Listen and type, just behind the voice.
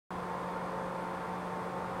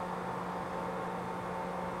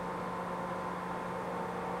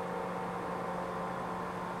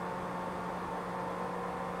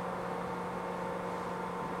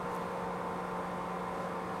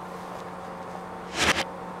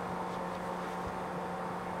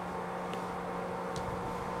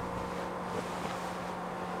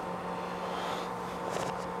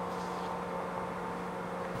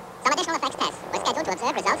VFX tests were scheduled to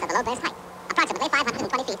observe results at the low burst height, approximately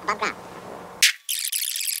 520 feet above ground.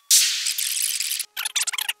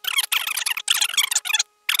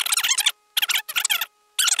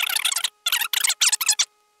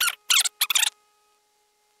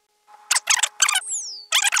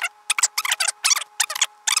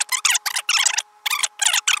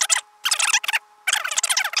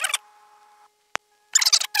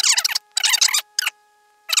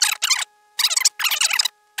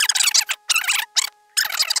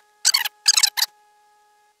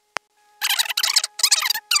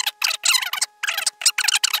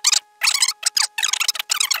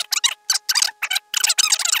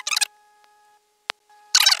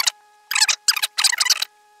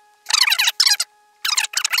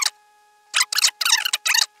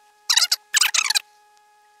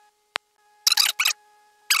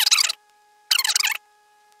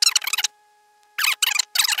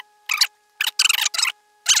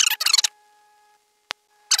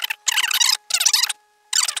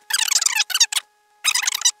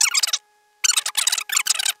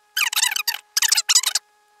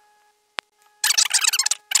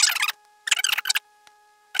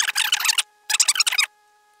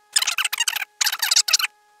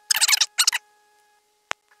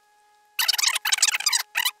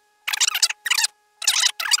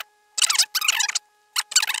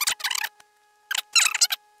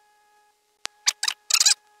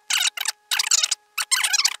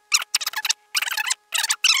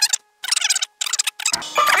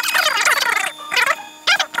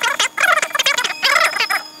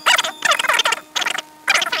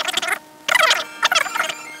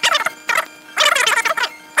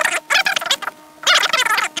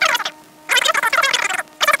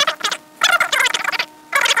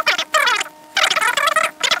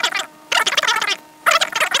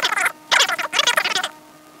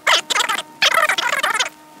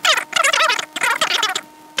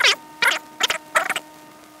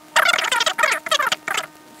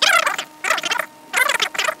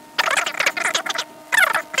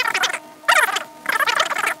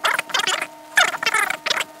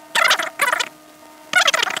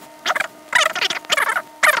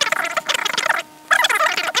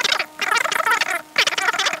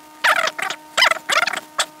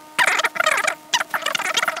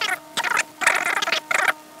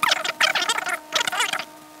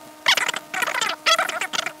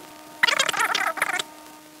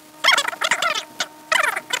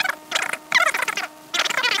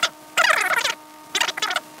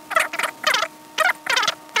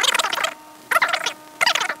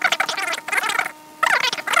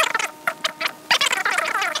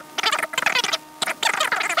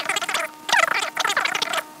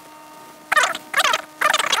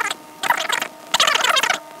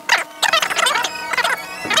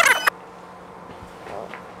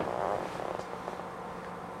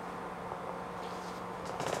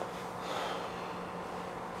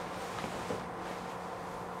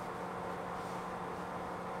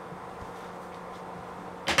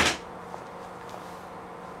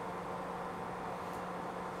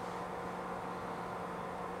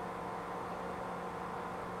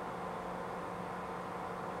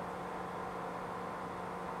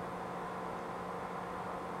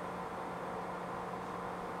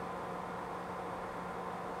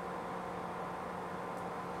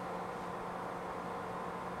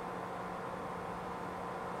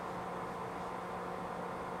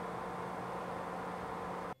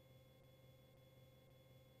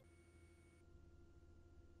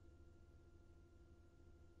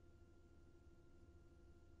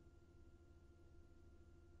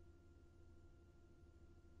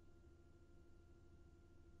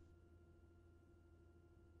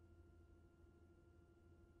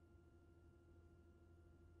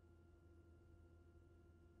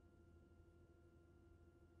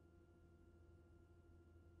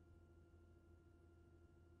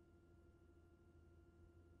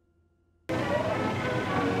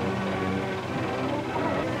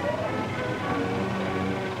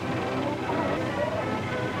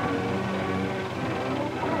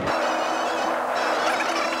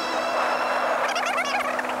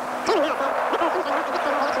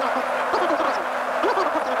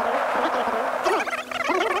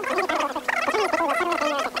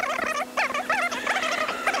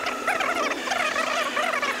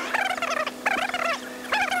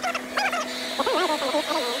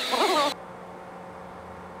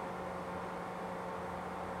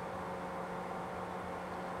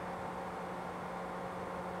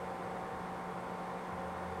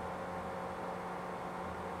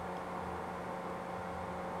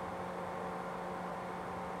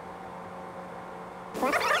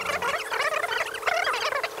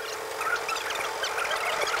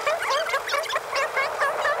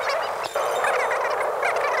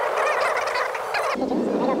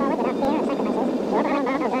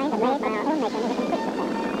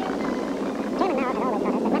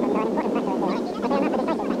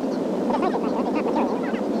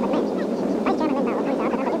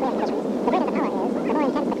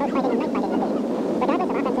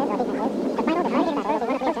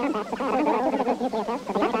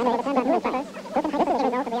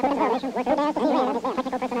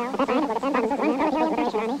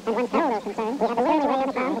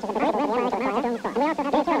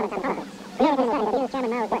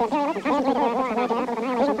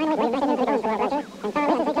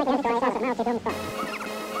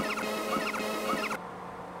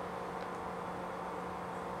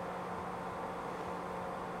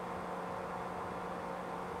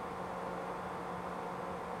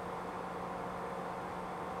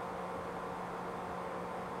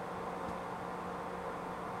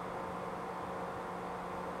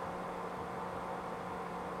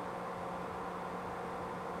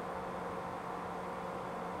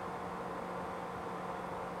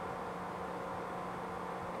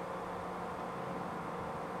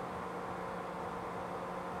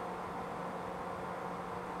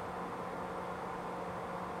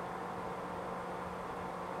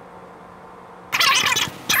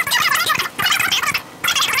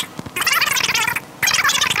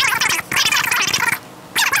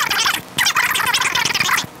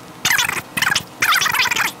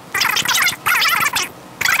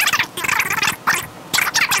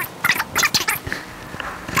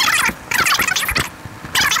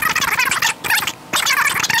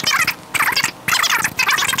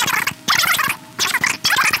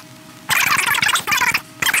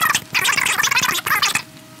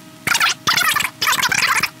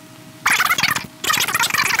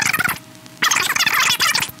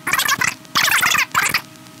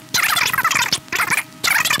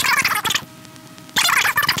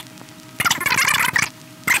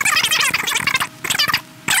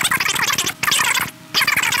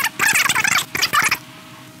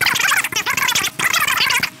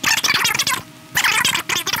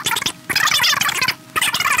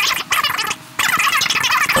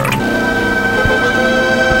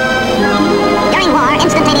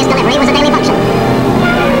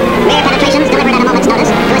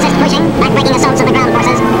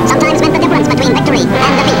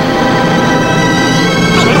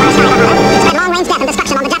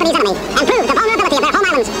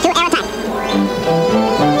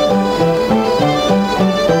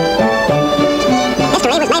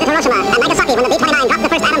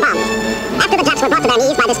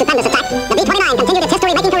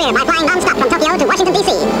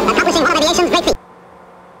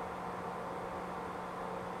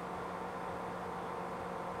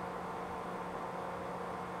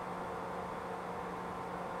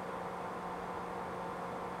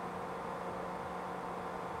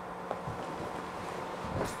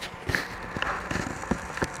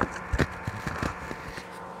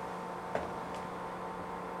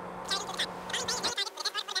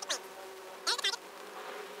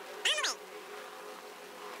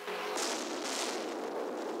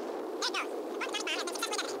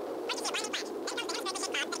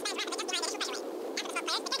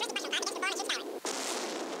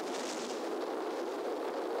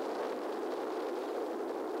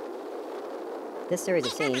 This series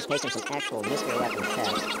of scenes, taken from actual nuclear weapons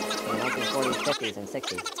tests in the 1940s, 50s, and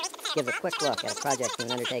 60s, gives a quick look at a project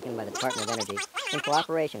being undertaken by the Department of Energy in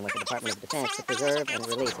cooperation with the Department of Defense to preserve and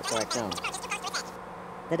release historic films.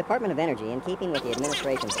 The Department of Energy, in keeping with the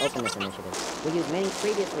administration's openness initiative, will use many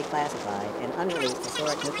previously classified and unreleased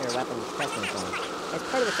historic nuclear weapons testing films as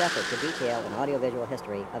part of its effort to detail an audiovisual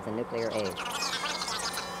history of the nuclear age.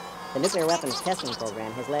 The nuclear weapons testing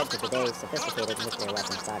program has led to today's sophisticated nuclear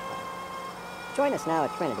weapons stockpile. Join us now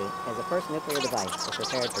at Trinity as the first nuclear device is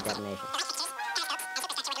prepared for detonation.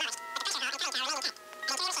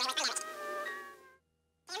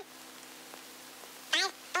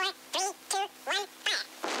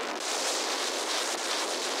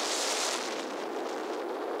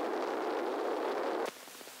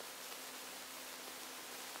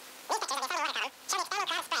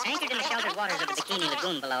 Anchored in the sheltered waters of the Bikini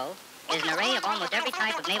Lagoon below is an array of almost every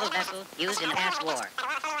type of naval vessel used in the past war.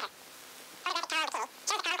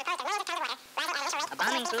 A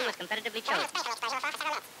bombing crew was competitively chosen.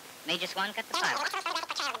 Major Swan cut the pilot.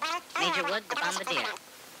 Major Wood the bombardier.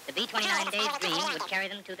 The B-29 Dave's Dream would carry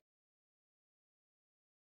them to their